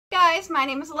guys, my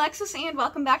name is Alexis and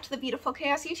welcome back to the Beautiful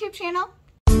Chaos YouTube channel.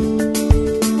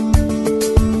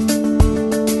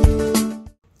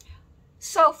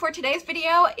 So for today's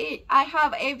video, I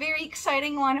have a very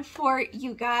exciting one for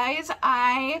you guys.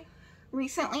 I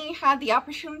recently had the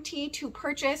opportunity to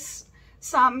purchase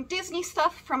some Disney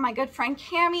stuff from my good friend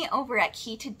Cami over at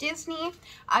Key to Disney.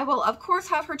 I will of course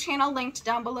have her channel linked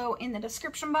down below in the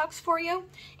description box for you.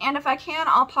 And if I can,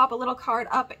 I'll pop a little card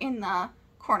up in the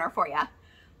corner for you.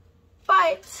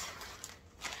 But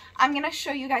I'm going to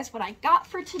show you guys what I got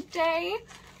for today.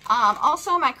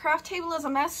 Also, my craft table is a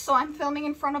mess, so I'm filming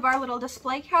in front of our little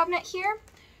display cabinet here,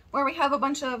 where we have a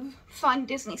bunch of fun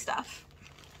Disney stuff.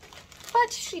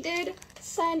 But she did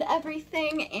send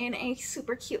everything in a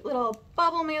super cute little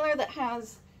bubble mailer that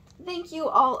has thank you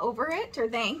all over it, or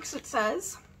thanks it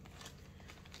says.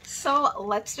 So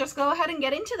let's just go ahead and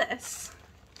get into this.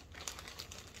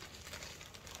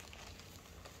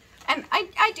 And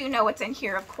I do know what's in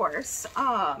here, of course.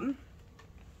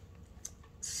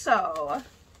 So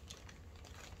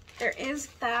there is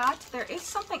that. There is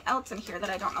something else in here that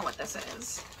I don't know what this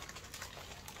is.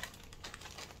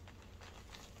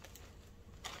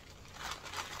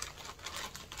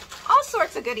 All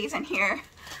sorts of goodies in here.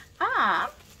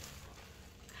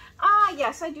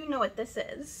 Yes, I do know what this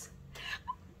is.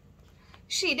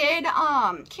 She did,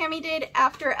 Cami did,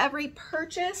 after every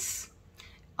purchase,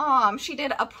 she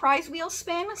did a prize wheel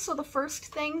spin. So the first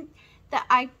thing that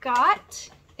I got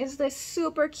is this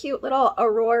super cute little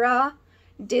Aurora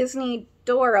Disney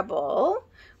Dorable,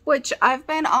 which I've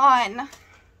been on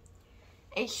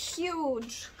a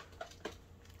huge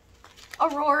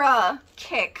Aurora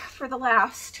kick for the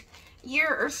last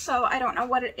year or so. I don't know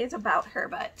what it is about her,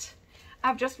 but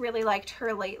I've just really liked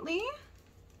her lately.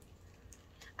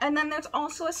 And then there's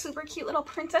also a super cute little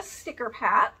princess sticker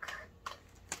pack.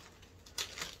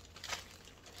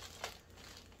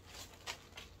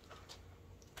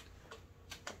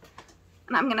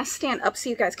 And I'm going to stand up so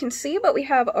you guys can see, but we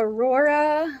have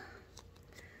Aurora,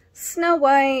 Snow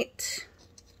White.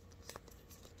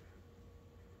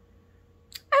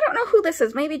 I don't know who this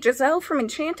is. Maybe Giselle from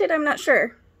Enchanted? I'm not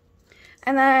sure.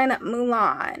 And then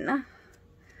Mulan.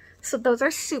 So those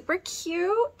are super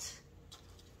cute.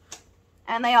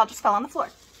 And they all just fell on the floor.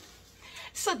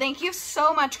 So thank you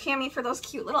so much, Cami, for those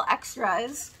cute little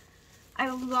extras. I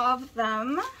love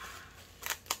them.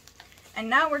 And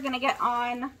now we're going to get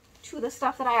on to the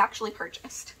stuff that I actually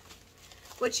purchased,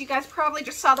 which you guys probably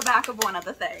just saw the back of one of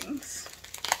the things.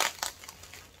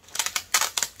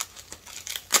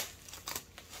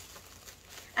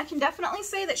 I can definitely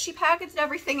say that she packaged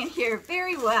everything in here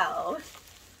very well.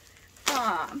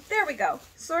 There we go.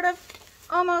 Sort of,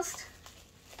 almost.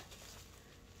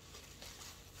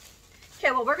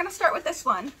 Okay, well, we're going to start with this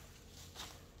one.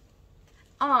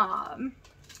 I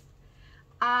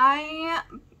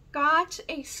got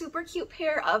a super cute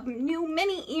pair of new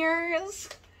mini ears.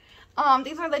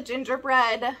 These are the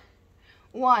gingerbread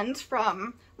ones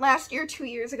from last year, 2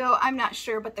 years ago. I'm not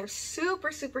sure, but they're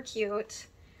super, super cute.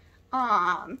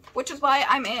 Which is why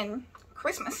I'm in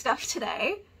Christmas stuff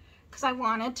today, because I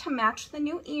wanted to match the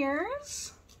new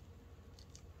ears.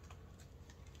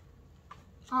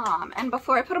 And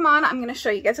before I put them on, I'm going to show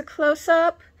you guys a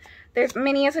close-up. There's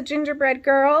Minnie as a gingerbread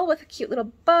girl with a cute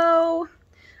little bow.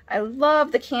 I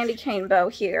love the candy cane bow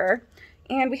here.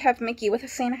 And we have Mickey with a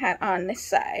Santa hat on this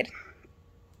side.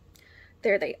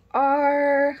 There they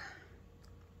are.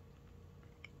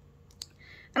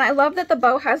 And I love that the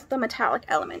bow has the metallic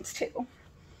elements too.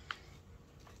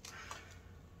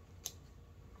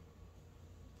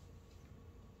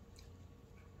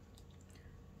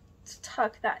 Let's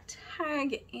tuck that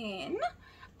tag in.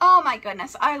 Oh my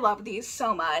goodness, I love these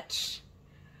so much.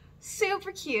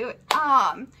 Super cute.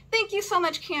 Thank you so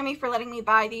much, Cami, for letting me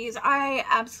buy these. I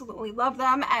absolutely love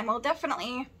them and will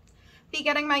definitely be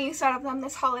getting my use out of them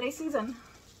this holiday season.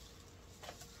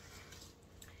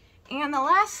 And the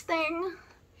last thing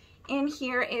in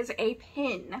here is a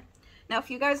pin. Now, if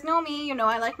you guys know me, you know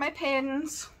I like my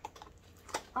pins.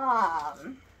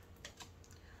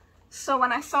 So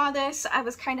when I saw this, I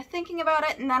was kind of thinking about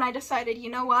it, and then I decided,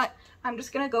 you know what? I'm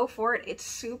just gonna go for it. It's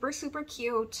super, super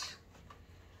cute.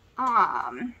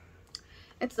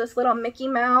 It's this little Mickey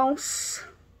Mouse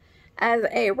as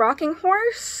a rocking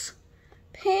horse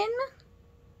pin.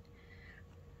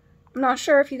 I'm not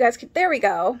sure if you guys could, there we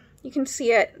go. You can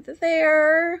see it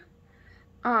there.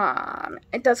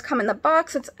 It does come in the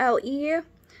box. It's LE.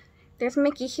 There's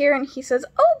Mickey here, and he says,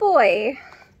 "Oh boy."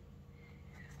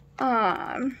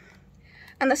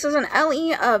 And this is an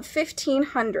LE of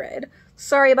 1500.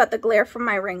 Sorry about the glare from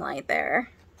my ring light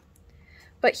there.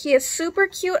 But he is super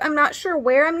cute. I'm not sure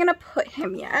where I'm going to put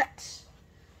him yet.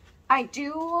 I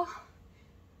do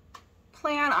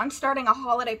plan on starting a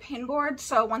holiday pin board,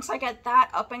 so once I get that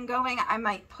up and going, I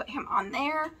might put him on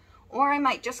there, or I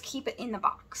might just keep it in the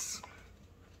box.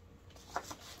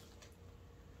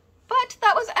 But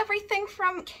that was everything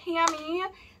from Cami.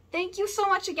 Thank you so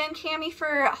much again, Cami,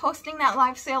 for hosting that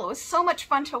live sale. It was so much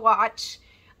fun to watch.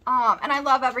 And I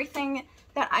love everything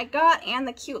that I got and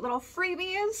the cute little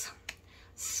freebies.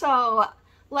 So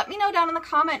let me know down in the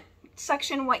comment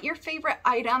section what your favorite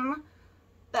item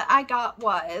that I got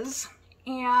was.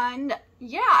 And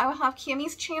yeah, I will have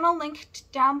Cami's channel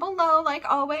linked down below like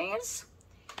always.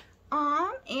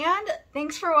 And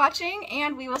thanks for watching,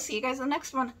 and we will see you guys in the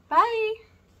next one. Bye!